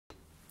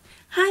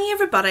Hi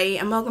everybody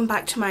and welcome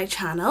back to my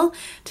channel.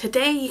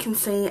 Today you can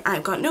see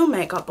I've got no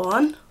makeup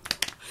on.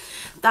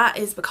 That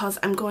is because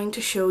I'm going to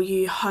show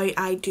you how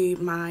I do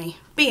my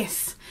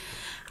base.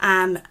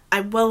 I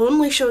will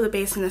only show the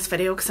base in this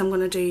video because I'm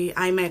going to do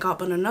eye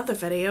makeup on another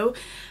video.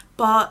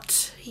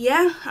 But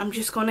yeah, I'm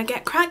just going to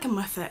get cracking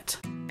with it.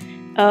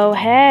 Oh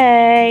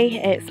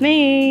hey, it's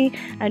me.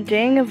 I'm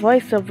doing a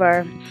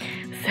voiceover.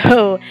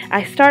 So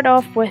I start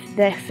off with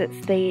this.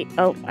 It's the,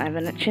 oh, I have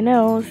an itchy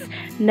nose,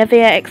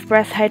 Nivea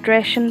Express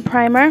Hydration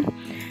Primer,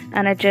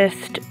 and I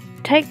just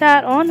take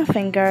that on a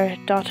finger,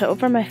 dot it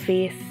over my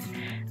face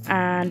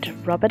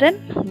and rub it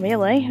in.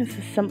 Really, it's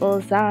as simple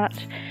as that.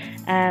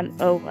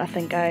 Oh, I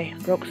think I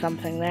broke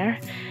something there.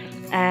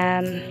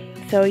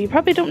 So you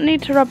probably don't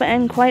need to rub it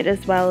in quite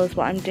as well as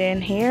what I'm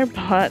doing here,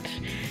 but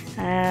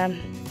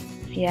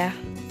yeah,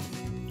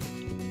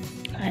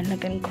 I'm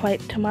looking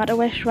quite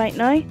tomato-ish right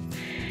now.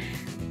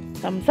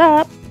 Thumbs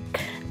up.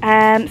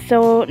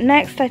 So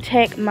next I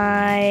take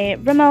my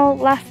Rimmel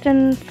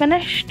Lasting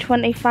Finish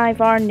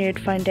 25-hour Nude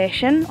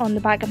Foundation on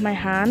the back of my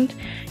hand.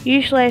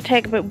 Usually I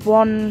take about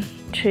 1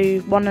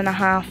 to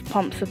 1.5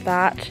 pumps of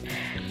that,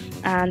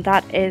 and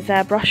that is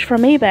a brush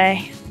from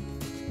eBay.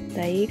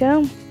 There you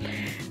go.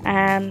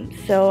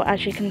 So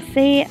as you can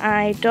see,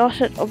 I dot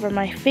it over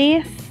my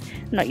face.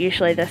 Not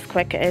usually this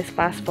quick, it is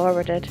fast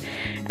forwarded.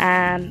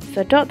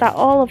 So dot that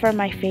all over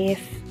my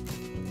face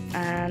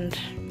and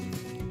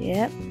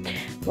yep,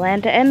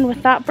 blend it in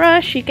with that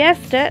brush, you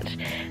guessed it.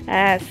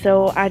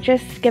 So I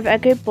just give it a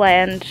good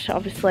blend.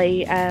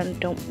 Obviously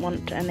don't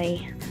want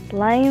any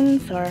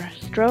lines or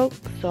strokes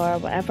or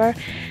whatever.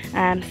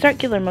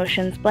 Circular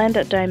motions, blend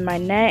it down my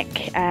neck.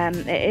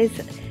 It is,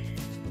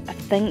 I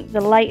think,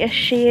 the lightest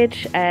shade,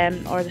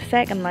 or the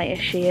second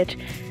lightest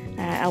shade.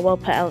 I will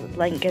put a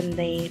link in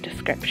the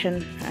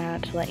description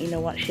to let you know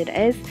what shade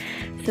it is.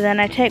 So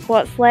then I take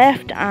what's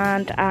left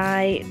and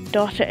I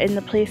dot it in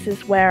the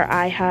places where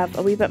I have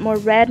a wee bit more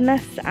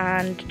redness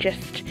and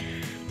just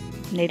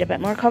need a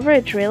bit more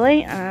coverage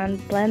really,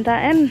 and blend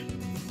that in,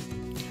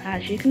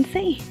 as you can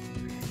see.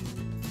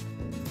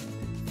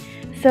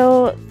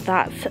 So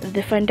that's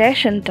the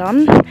foundation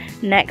done.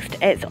 Next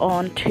it's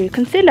on to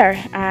concealer.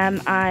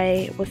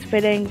 I was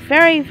feeling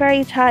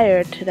very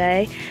tired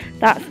today.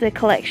 That's the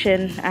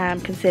Collection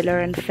concealer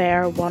in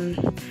Fair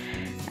 1.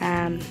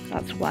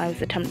 That's what I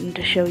was attempting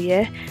to show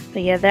you.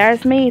 But yeah,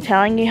 there's me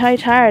telling you how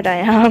tired I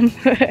am.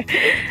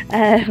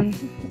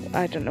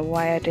 I don't know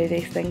why I do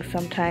these things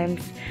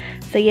sometimes.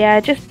 So yeah,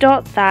 I just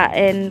dot that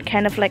in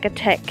kind of like a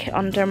tick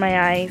under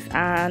my eyes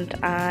and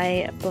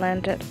I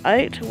blend it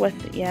out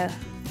with, yeah,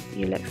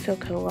 you look so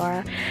cool,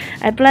 Laura.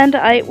 I blend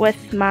it out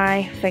with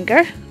my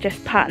finger,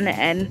 just patting it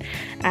in,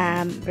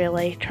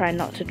 really trying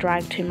not to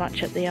drag too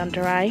much at the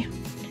under eye.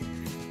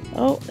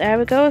 Oh, there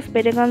we go,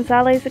 Speedy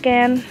Gonzales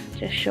again,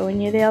 just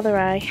showing you the other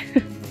eye.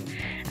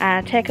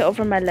 Take it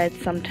over my lid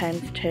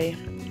sometimes too.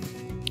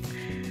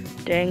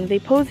 Doing the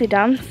posy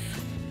dance.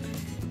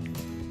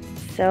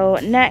 So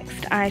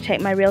next I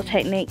take my Real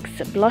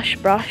Techniques blush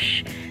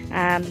brush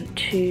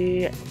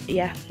to,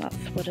 yeah, that's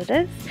what it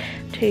is,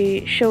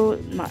 to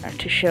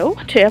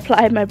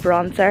apply my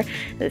bronzer.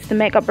 It's the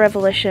Makeup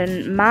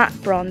Revolution matte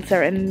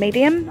bronzer in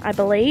medium, I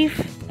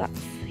believe. That's,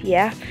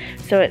 yeah,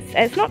 so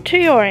it's not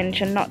too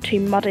orange and not too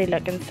muddy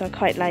looking, so I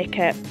quite like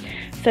it.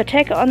 So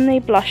take it on the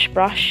blush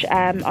brush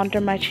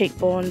under my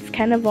cheekbones,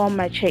 kind of on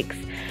my cheeks,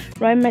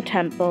 round my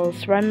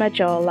temples, round my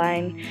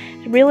jawline,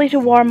 really to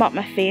warm up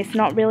my face,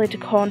 not really to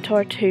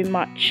contour too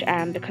much,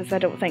 because I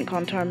don't think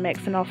contour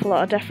makes an awful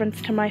lot of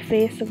difference to my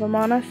face, if I'm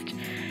honest.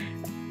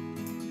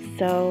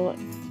 So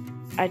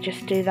I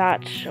just do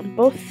that on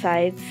both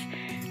sides,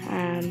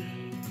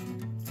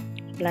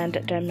 blend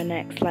it down my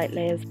neck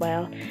slightly as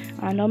well,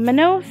 and on my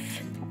nose,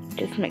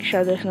 just make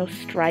sure there's no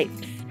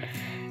stripes,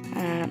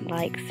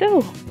 like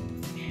so.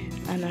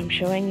 And I'm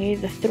showing you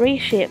the 3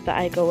 shape that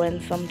I go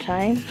in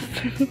sometimes.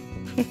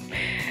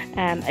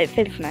 It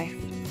feels nice.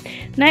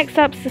 Next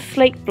up's the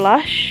Sleek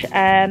Blush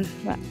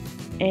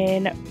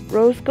in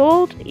Rose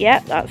Gold.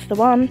 Yep, that's the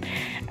one.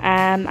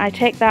 I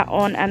take that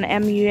on an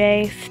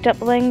MUA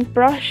stippling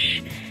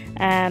brush.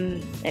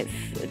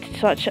 It's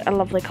such a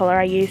lovely colour.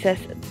 I use this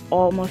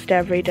almost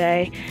every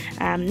day.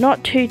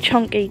 Not too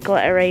chunky,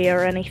 glittery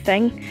or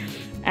anything.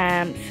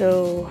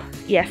 So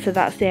yeah, so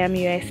that's the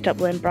MUA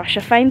stippling brush.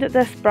 I find that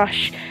this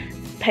brush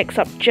picks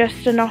up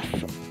just enough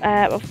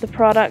of the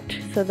product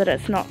so that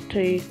it's not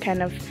too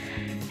kind of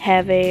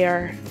heavy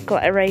or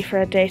glittery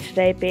for a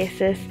day-to-day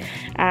basis.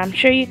 I'm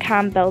sure you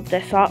can build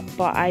this up,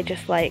 but I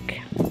just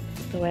like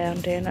the way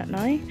I'm doing it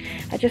now.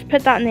 I just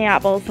put that in the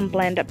apples and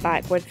blend it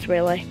backwards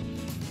really.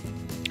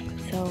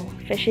 So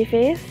fishy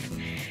face.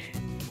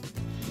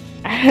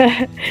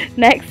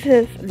 Next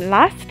is,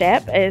 last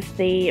step is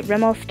the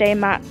Rimmel Stay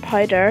Matte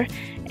Powder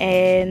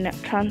in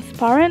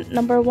Transparent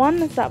number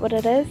 1, is that what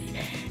it is?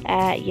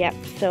 Yep,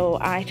 so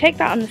I take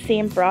that on the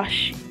same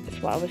brush. It's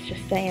what I was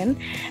just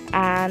saying,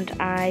 and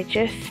I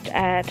just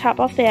tap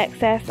off the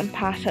excess and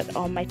pat it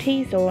on my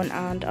T-zone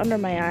and under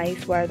my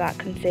eyes where that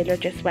concealer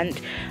just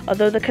went.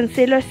 Although the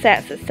concealer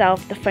sets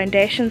itself, the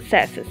foundation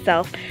sets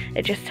itself,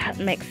 it just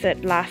makes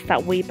it last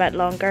that wee bit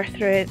longer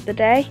throughout the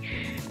day.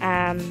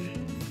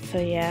 So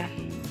yeah,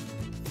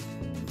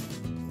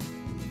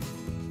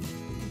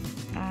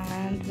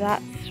 and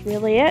that's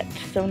really it.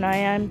 So now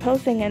I'm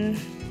posing in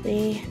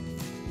the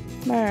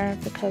mirror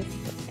because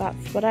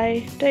that's what I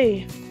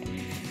do.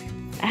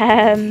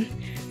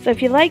 So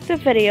if you liked the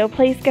video,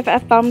 please give it a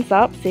thumbs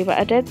up. See what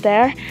I did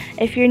there?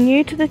 If you're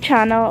new to the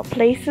channel,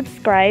 please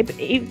subscribe,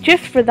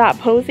 just for that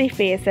posy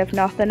face if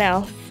nothing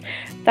else.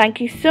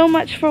 Thank you so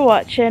much for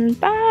watching.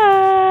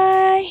 Bye!